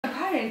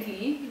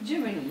apparently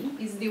Germany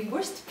is the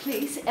worst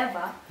place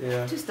ever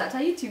to start a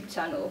YouTube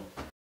channel.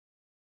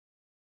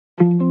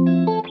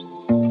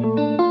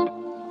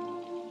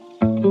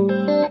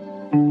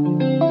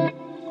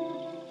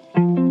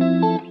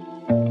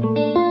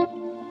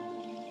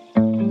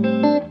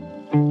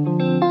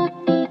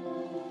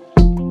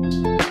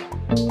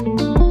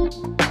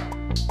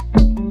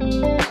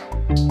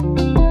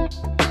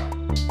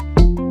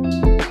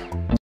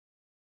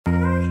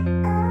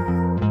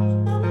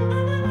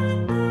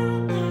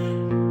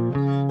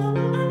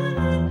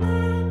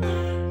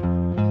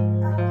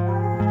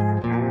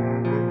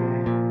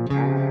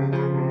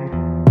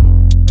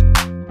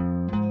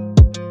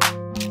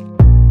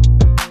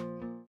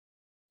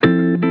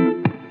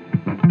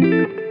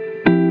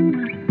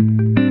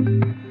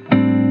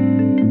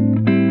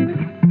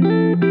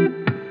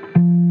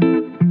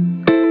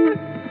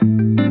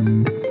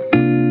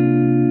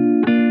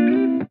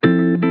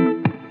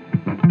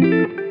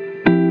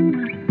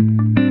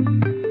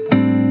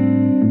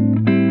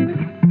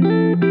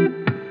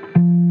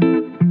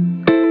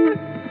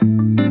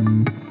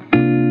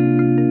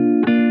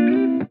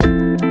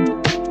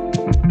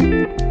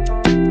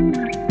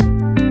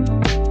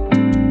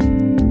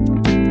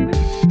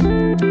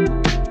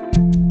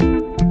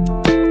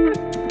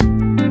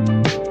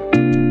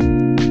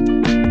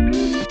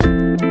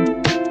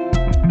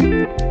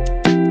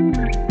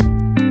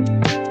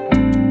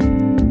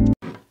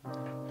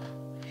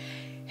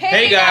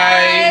 Hey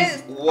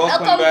guys,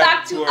 welcome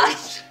back to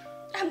us.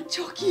 I'm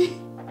choking.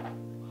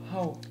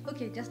 How?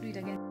 Okay, just do it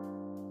again.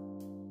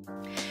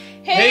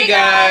 Hey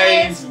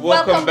guys,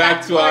 welcome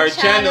back to our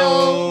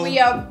channel. We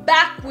are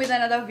back with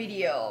another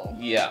video.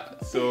 Yeah,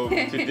 so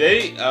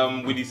today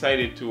we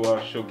decided to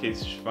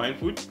showcase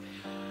Schweinfurt.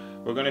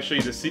 We're gonna show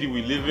you the city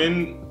we live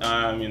in,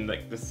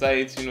 like the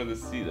sites, the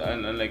city,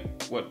 and like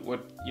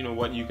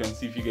what you can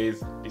see if you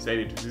guys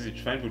decided to visit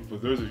Schweinfurt. For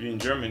those of you in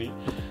Germany,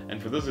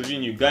 and for those of you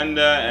in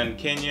Uganda and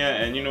Kenya,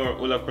 and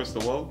all across the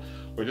world,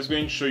 we're just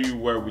going to show you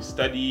where we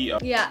study.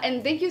 Yeah,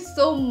 and thank you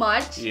so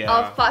much. Yeah.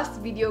 Our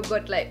first video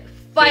got like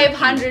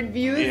 500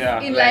 views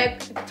in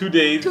like 2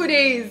 days. 2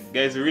 days.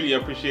 Guys, we really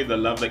appreciate the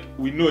love. Like,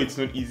 we know it's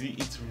not easy.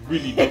 It's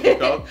really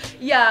difficult.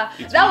 Yeah,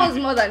 that was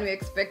more than we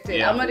expected.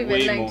 Yeah, I'm not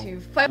even lying to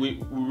you.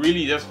 We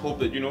really just hope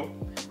that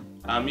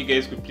you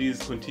guys could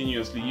please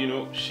continuously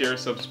share,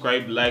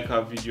 subscribe, like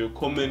our video,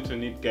 comment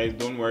on it, guys.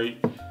 Don't worry.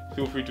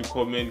 Feel free to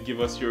comment,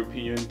 give us your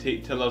opinion,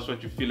 tell us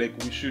what you feel like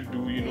we should do,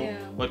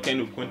 what kind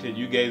of content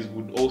you guys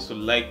would also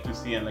like to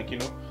see, and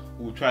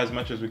we'll try as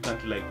much as we can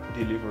to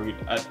deliver it.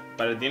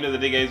 But at the end of the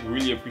day, guys, we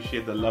really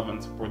appreciate the love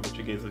and support that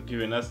you guys have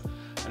given us,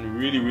 and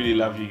we really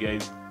love you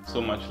guys. So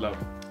much love.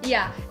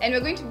 Yeah, and we're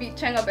going to be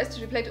trying our best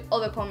to reply to all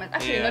the comments.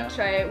 Actually, not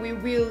try, we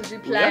will reply.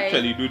 We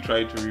actually do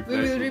try to reply.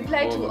 We will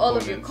reply to all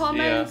of your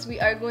comments. We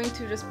are going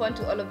to respond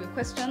to all of your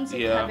questions. If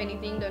you have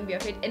anything, don't be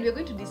afraid. And we're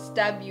going to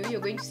disturb you.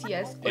 You're going to see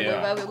us all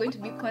over. We're going to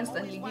be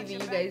constantly giving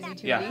you guys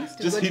YouTube links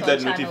to just go hit to that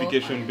our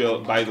notification bell,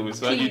 by the way,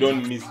 so that you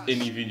don't miss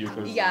any video.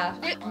 Yeah,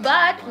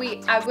 but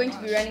we are going to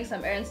be running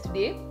some errands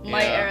today.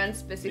 My errands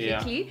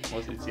specifically.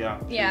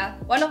 Yeah.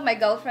 One of my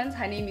girlfriends,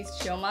 her name is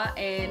Chioma,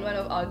 and one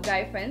of our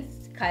guy friends,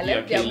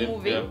 Caleb, they are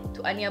moving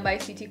to a nearby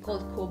city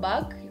called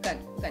Coburg. You can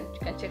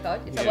check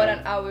out. It's about an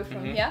hour away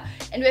from here,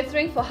 and we're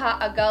throwing for her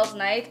a girls'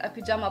 night, a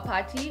pajama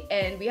party,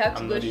 and we have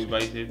to go. I'm not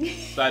invited.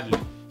 Sadly.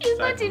 He's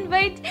not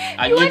invited.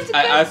 I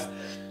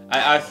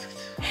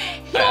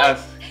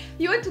asked.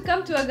 You want to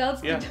come to a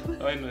girls' pajama?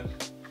 Yeah, why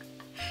not?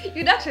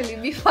 It'd actually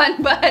be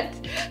fun, but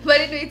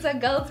anyway, it's a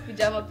girls'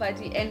 pajama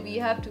party, and we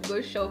have to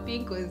go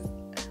shopping because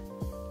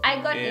I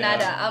got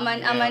nada. I'm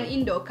an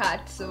indoor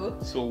cat, so.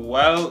 So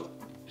while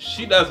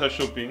she does her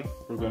shopping,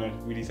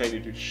 we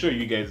decided to show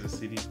you guys the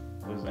city,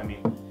 because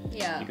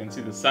you can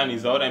see the sun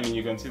is out.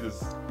 You can see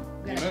this.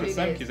 The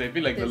sun kiss. I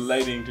feel like the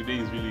lighting today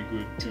is really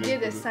good. Today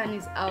the sun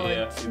is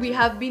out. We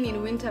have been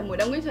in winter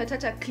mode. I'm going to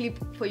attach a clip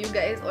for you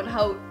guys on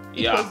how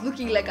it was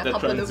looking like a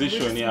couple of weeks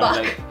back.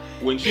 Like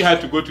when she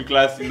had to go to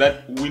class in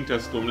that winter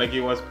storm, it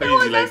was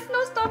crazy. There was a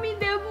snowstorm in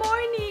the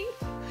morning.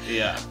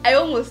 Yeah. I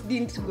almost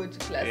didn't go to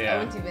class. I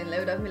won't even lie. I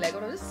would have been like, I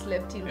would have just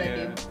slept in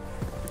that day.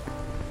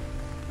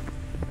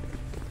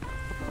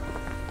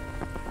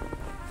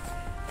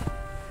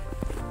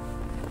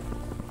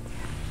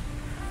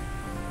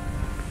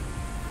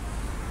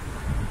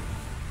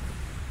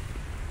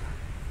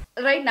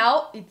 Right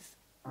now it's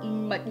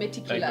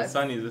meticulous. Like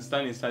the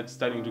sun is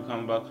starting to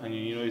come back, and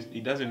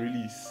it doesn't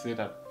really set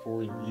at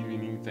 4 in the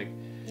evening.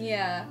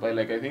 It's but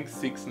I think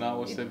 6 now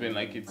or 7,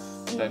 it's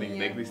starting.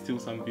 There's still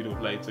some bit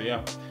of light. So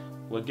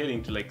we're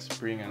getting to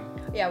spring, and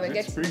we're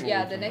getting spring.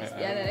 The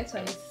next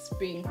one is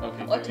spring.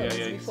 Okay, autumn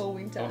is before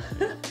winter.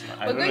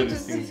 We're going to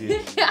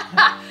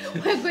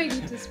we're going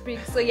into spring.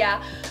 So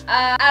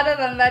other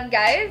than that,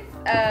 guys,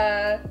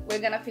 we're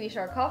gonna finish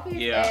our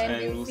coffee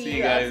and we'll see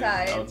you guys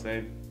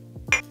outside.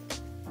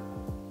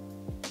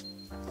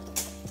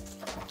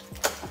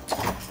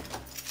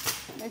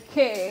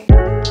 Okay.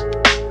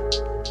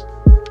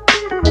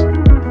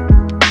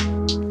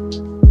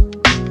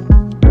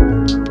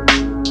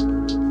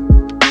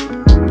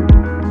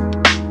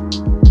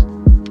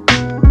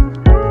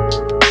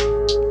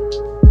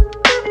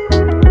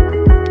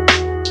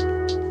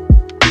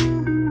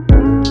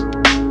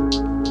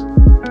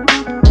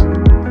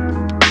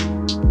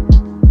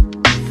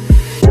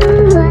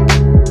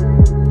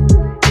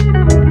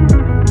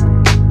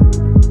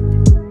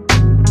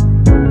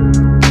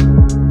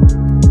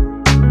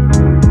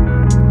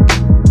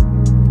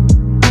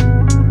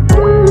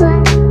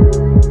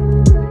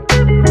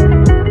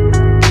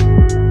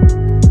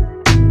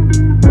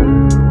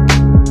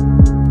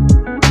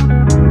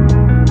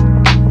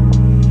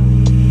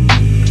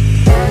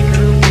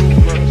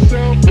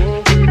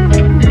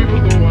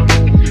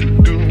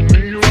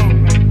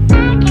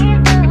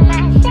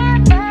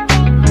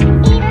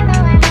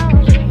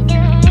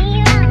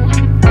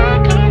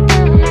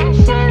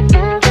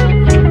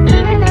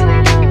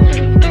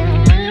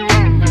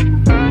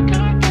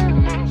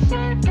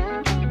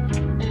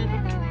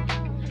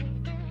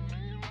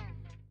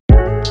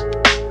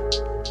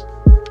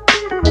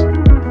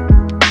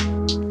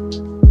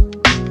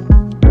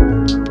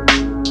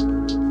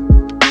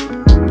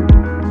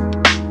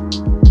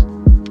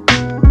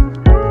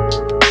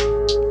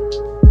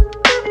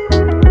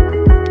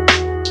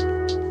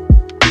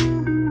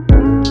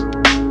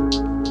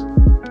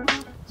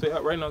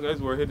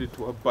 we're headed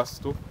to a bus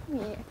stop.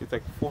 Yeah. It's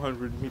like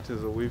 400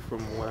 meters away from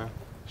where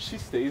she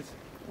stays.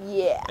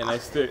 Yeah. And I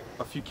stay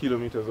a few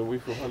kilometers away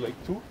from her, like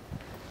 2.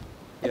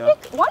 Yeah. I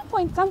think 1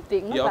 point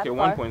something. Yeah, okay,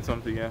 1 point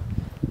something, yeah.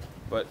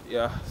 But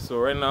yeah, so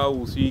right now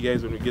we'll see you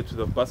guys when we get to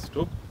the bus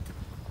stop.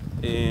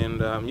 And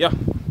yeah.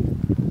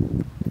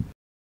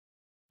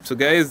 So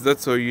guys,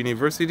 that's our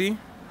university.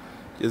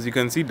 As you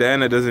can see,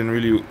 Diana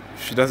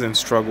she doesn't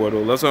struggle at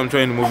all. That's why I'm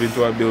trying to move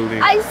into our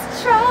building. I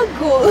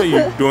struggle. No,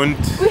 you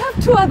don't. We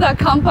have 2 other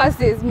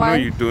campuses, man. No,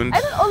 you don't.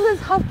 I don't always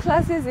have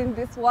classes in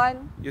this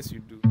one. Yes, you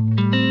do.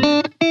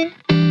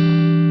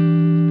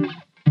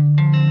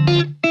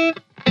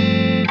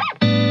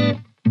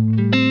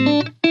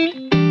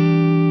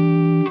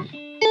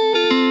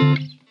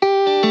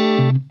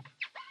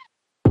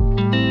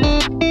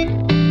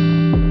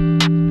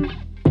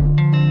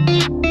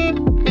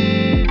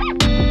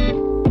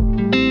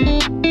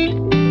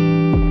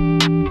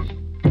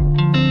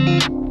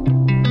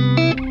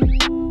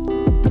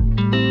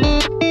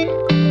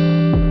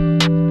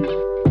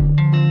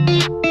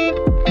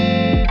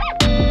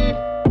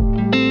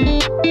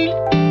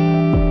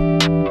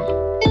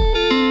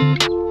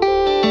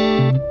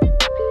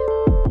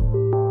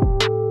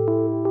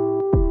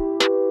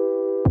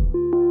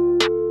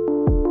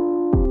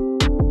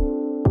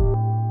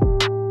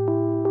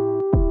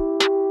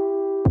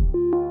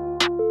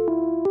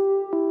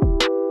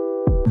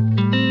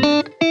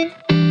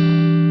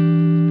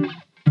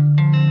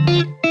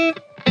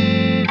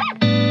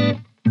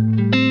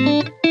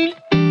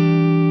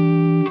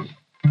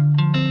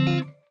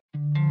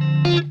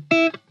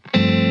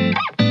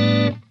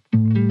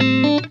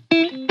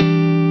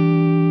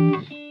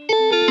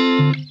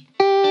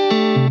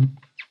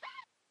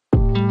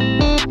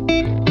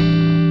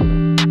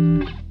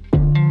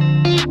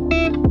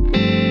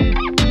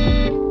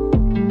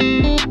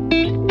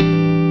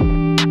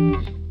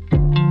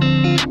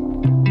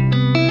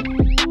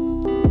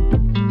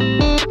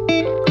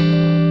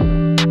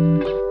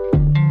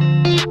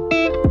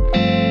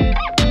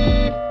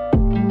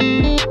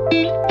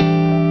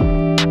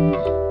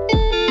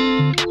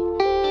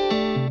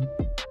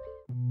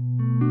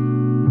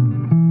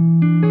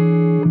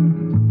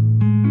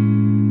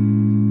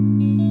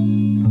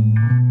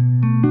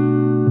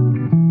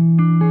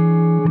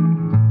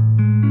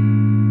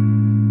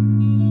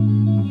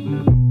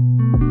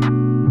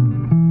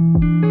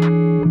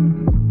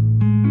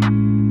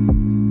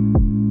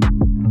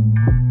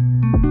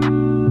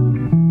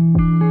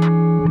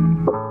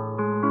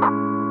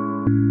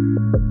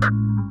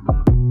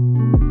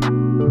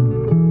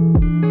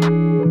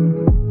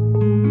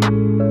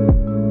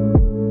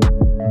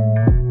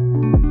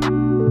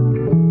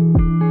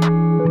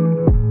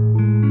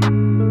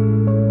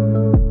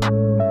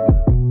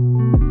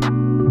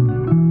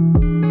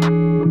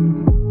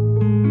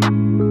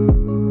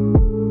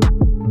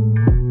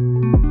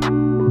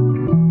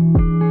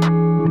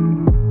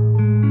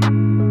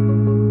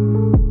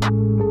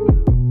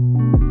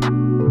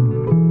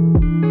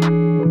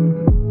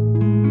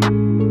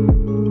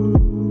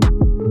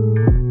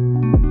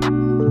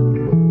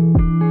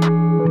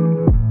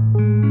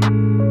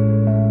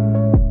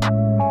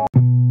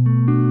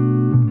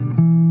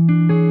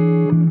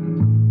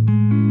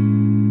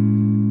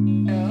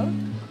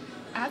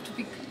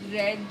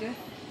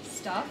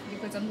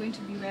 because I'm going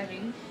to be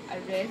wearing a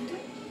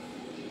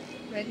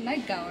red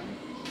nightgown.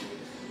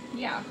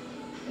 Yeah.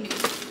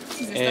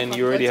 And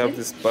you already have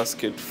this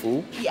basket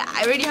full? Yeah,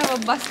 I already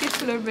have a basket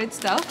full of red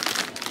stuff.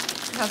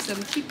 We have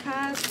some Kit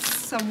Kats,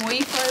 some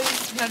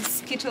wafers, we have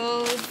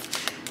Skittles.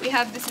 We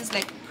have, this is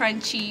like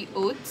crunchy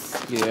oats.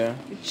 Yeah.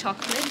 With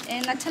chocolate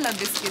and Nutella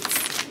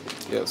biscuits.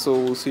 Yeah, so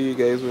we'll see you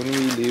guys when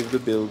we leave the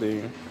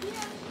building.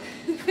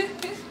 Yeah.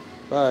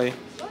 Bye.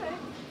 Bye.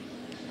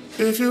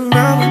 If you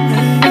ride with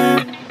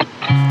me,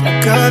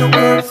 I gotta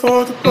work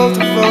for the both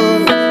of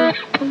us.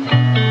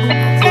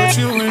 I'll put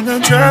you in the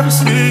driver's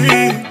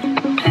seat.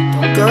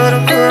 Don't gotta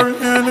hurry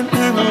in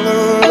the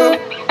love.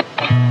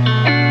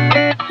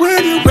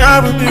 When you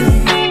ride with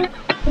me,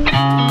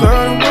 don't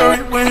gotta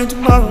worry when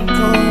tomorrow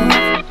comes.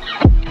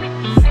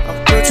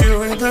 I'll put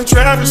you in the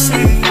driver's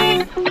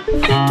seat.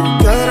 Don't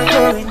gotta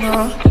hurry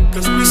now,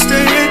 cause we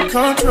stay in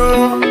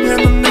control in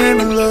the name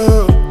of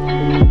love.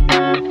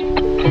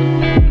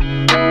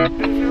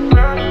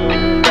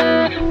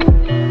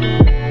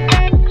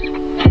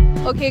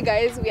 Okay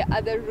guys, we are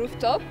at the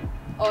rooftop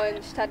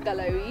on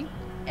Stadtgalerie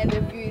and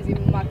the view is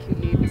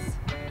immaculate.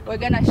 We're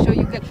gonna show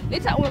you guys,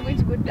 later on we're going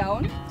to go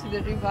down to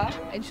the river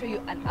and show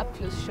you an up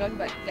close shot,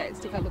 but guys,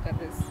 take a look at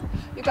this.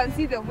 You can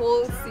see the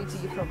whole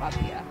city from up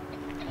here.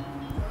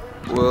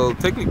 Well,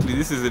 technically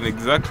this isn't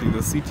exactly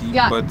the city,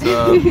 yeah. But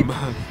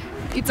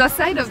it's a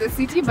side of the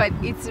city, but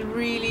it's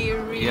really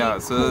yeah,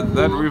 so cool.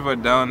 That river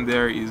down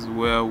there is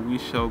where we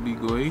shall be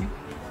going.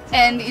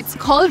 And it's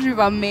called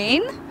River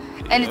Main.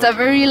 And it's a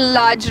very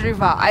large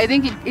river. I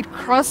think it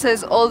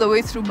crosses all the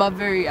way through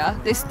Bavaria,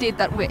 the state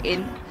that we're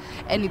in.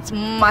 And it's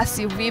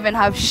massive. We even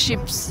have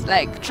ships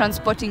like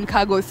transporting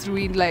cargo through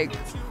it like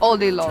all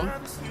day long.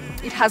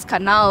 It has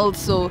canals,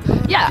 so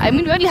yeah. I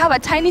mean, we only have a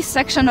tiny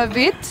section of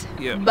it,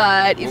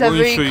 but it's a very calming place.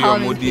 We'll show you a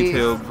more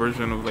detailed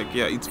version of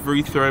it's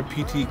very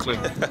therapeutic.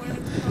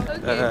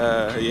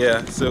 Okay.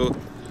 Yeah. So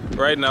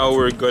right now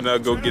we're gonna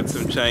go get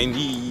some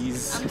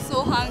Chinese. I'm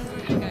so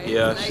hungry, guys.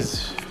 Yeah,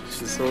 she's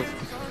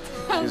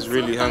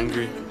really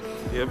hungry.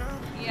 Yep.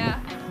 Yeah.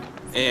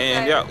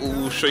 And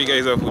we'll show you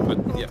guys our food, but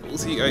we'll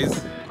see you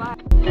guys. Bye.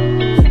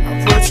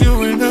 I put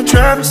you in the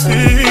driver's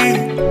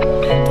seat.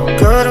 Don't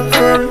gotta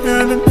hurry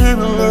in the name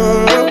of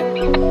love.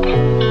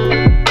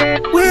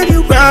 When you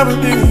ride with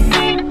me,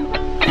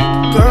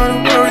 don't gotta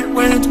worry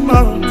when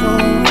tomorrow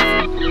comes.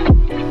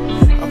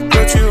 I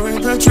put you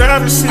in the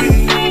driver's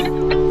seat.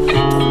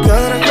 Don't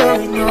gotta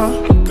hurry, no,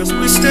 'cause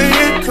we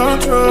stay in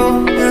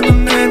control in the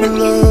name of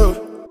love.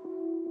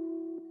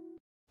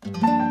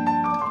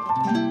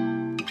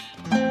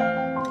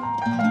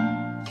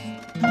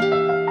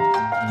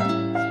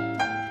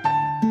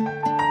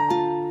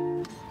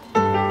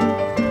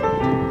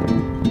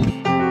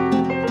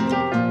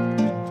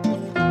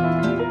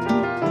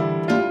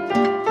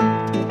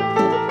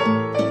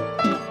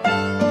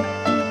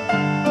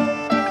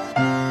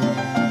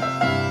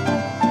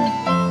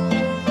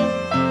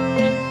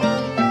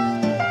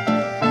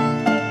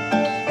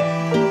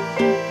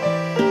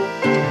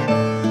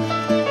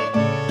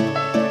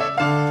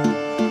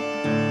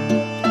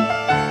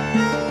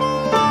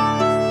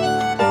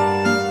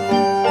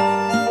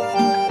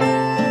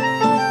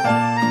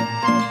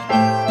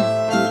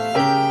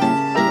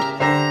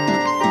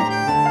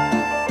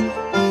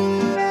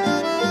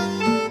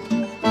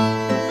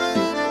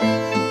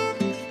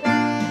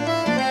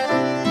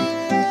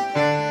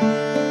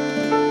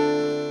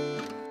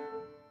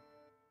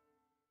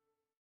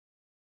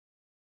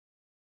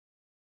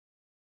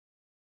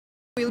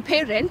 You will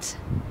pay rent,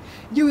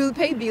 you will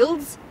pay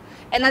bills,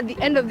 and at the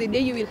end of the day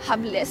you will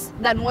have less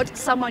than what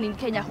someone in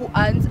Kenya who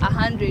earns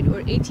 100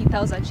 or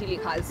 80,000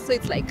 shilling has. So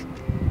it's like,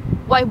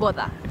 why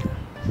bother?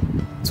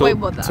 Why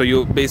bother? So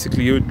your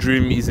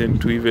dream isn't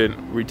to even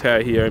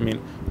retire here. I mean,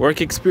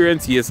 work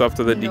experience, yes,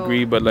 after the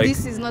degree, but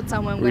this is not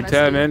somewhere I'm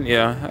retirement.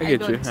 I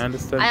get you. I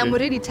understand. I am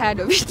already tired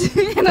of it,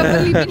 and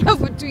I've only been here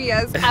for 2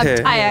 years. I'm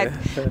tired.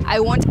 I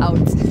want out.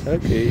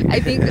 Okay.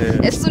 I think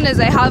as soon as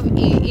I have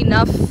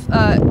enough,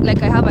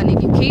 like I have an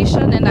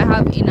education and I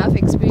have enough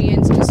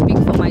experience to speak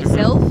for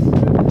myself,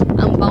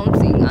 I'm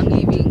bouncing. I'm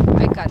leaving.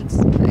 I can't.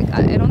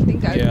 I don't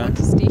think I want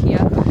to stay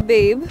here,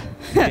 babe.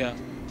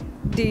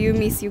 Do you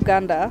miss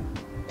Uganda?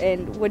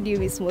 And what do you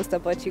miss most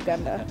about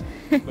Uganda?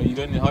 But you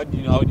don't. How do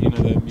you know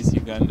that I miss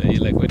Uganda?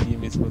 You're like, what do you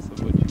miss most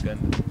about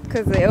Uganda?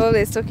 Because they're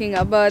always talking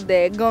about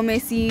the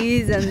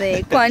Gomeses and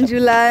the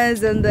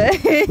Kwanjulas and the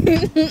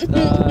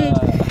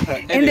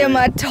and the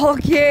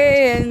Matoke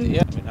and I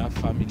mean, I have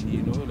family,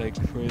 like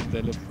friends. I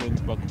love friends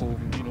back home.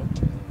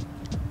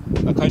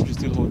 The country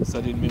still holds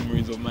certain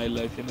memories of my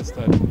life. You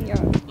understand?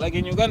 Yeah. Like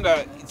in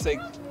Uganda, it's like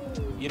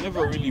you're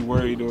never really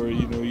worried, or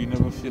you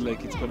never feel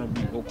like it's gonna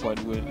be awkward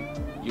when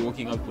you're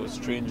walking up to a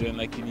stranger and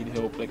like you need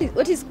help. Like,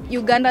 what is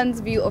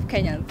Ugandans' view of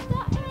Kenyans?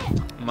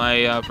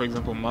 My, for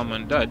example, mom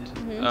and dad.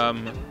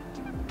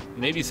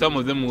 Maybe some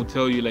of them will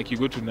tell you like you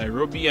go to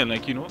Nairobi and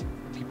like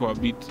people are a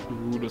bit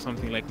rude or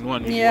something. Like no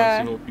one really wants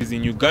to help. Because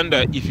in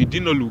Uganda, if you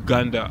didn't know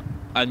Uganda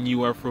and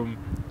you are from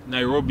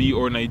Nairobi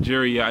or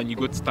Nigeria and you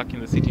got stuck in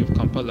the city of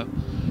Kampala,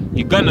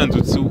 Ugandans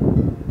would still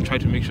try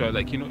to make sure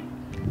like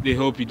they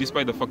help you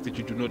despite the fact that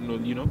you do not know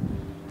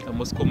the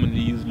most commonly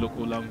used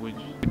local language.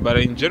 But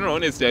in general,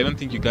 honestly, I don't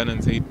think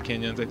Ugandans hate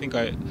Kenyans. I think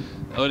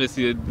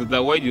honestly,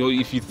 that why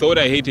if you thought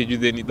I hated you,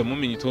 then the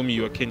moment you told me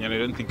you were Kenyan, I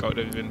don't think I would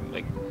have even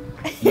like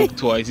looked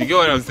twice. You get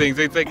what I'm saying?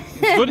 So it's like,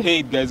 it's not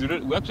hate, guys.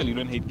 We actually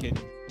don't hate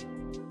Kenyans.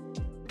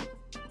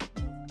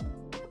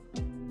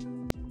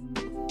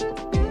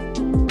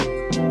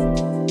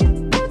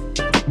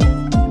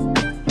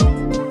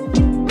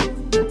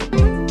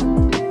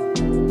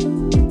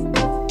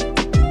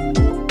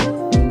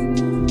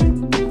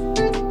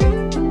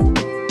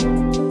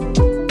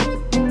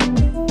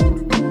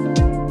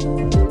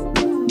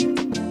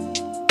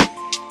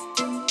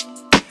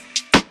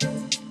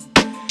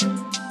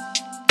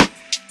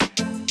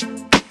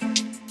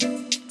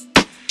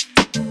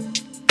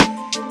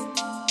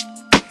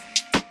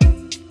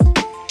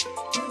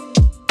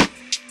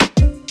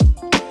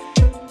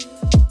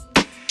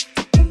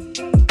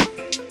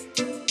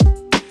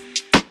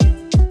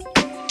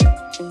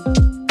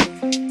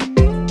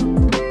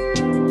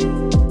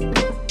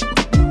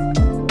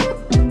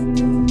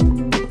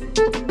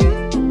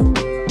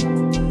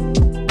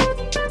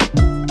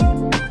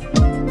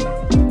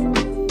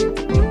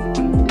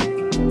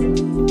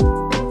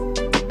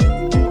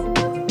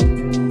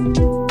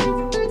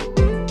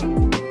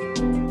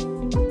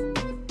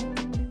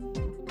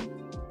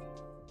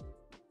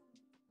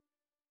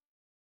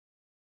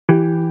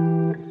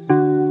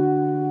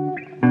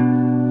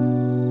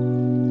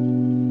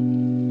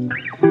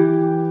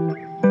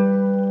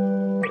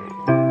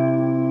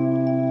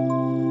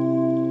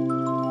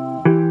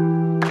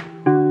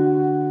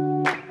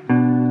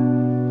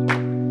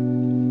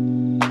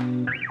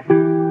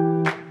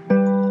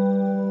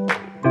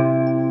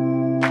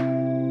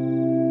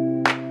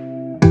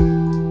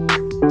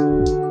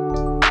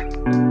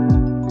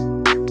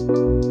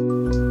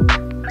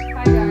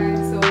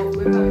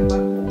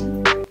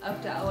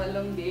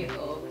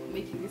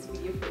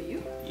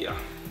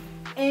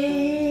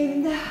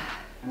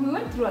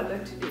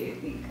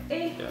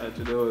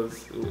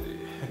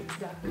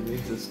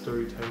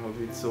 some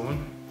of it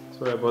soon.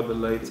 Sorry about the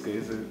lights,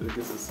 guys. I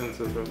guess the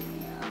sensors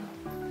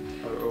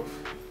are off.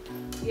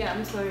 Yeah,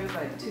 I'm sorry,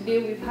 but today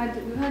we've had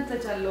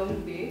such a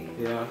long day.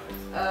 Yeah.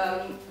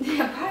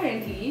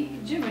 Apparently,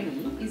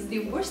 Germany is the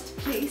worst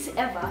place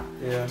ever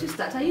to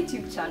start a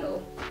YouTube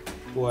channel.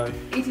 Why?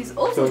 It is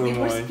also the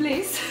worst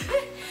place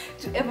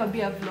to ever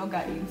be a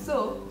vlogger in.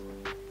 So,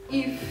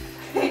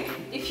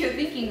 if you're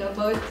thinking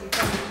about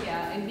coming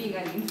here and being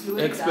an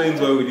influencer,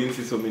 explains why we didn't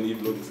see so many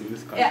vlogs in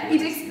this country. Yeah,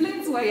 it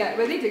explains why. Yeah,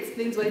 but it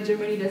explains why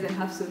Germany doesn't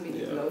have so many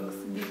vlogs,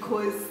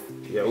 because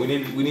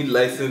we need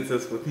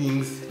licenses for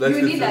things.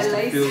 You need a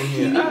license.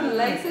 You need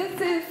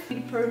licenses, you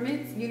need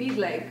permits. You need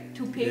like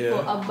to pay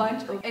for a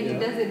bunch of, and it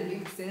doesn't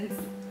make sense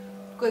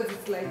because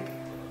it's like,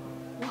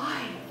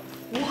 why?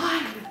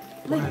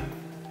 Like,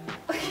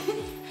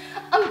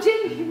 I'm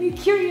genuinely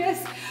curious.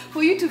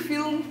 For you to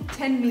film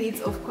 10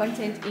 minutes of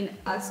content in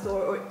a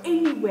store or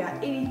anywhere,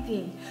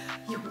 anything,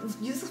 you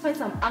just find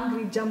some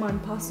angry German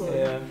person.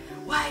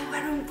 Why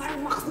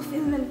don't machst du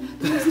filmen?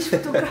 Du musst nicht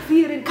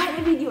fotografieren,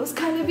 keine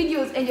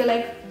videos, and you're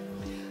like,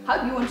 how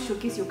do you want to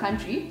showcase your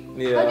country? How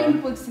do you want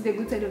people to see the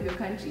good side of your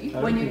country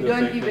when you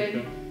don't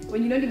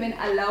even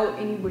allow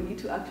anybody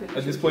to actually?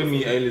 At this point,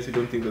 I honestly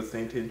don't think that's the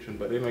intention.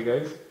 But anyway,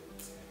 guys,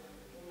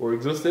 we're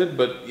exhausted.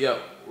 But yeah,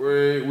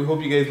 we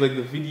hope you guys like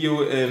the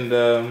video, and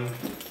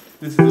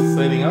this is us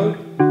signing out.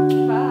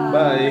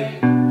 Bye.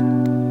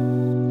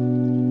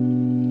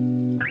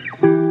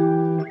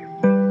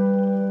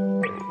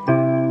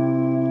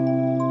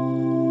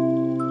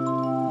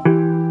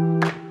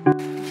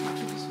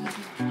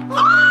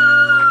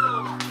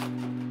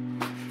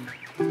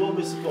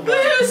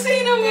 You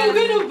seen them we're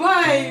gonna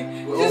buy.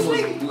 Just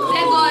like, thank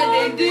God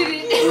they did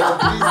it.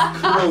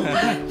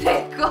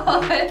 Thank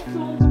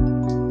God.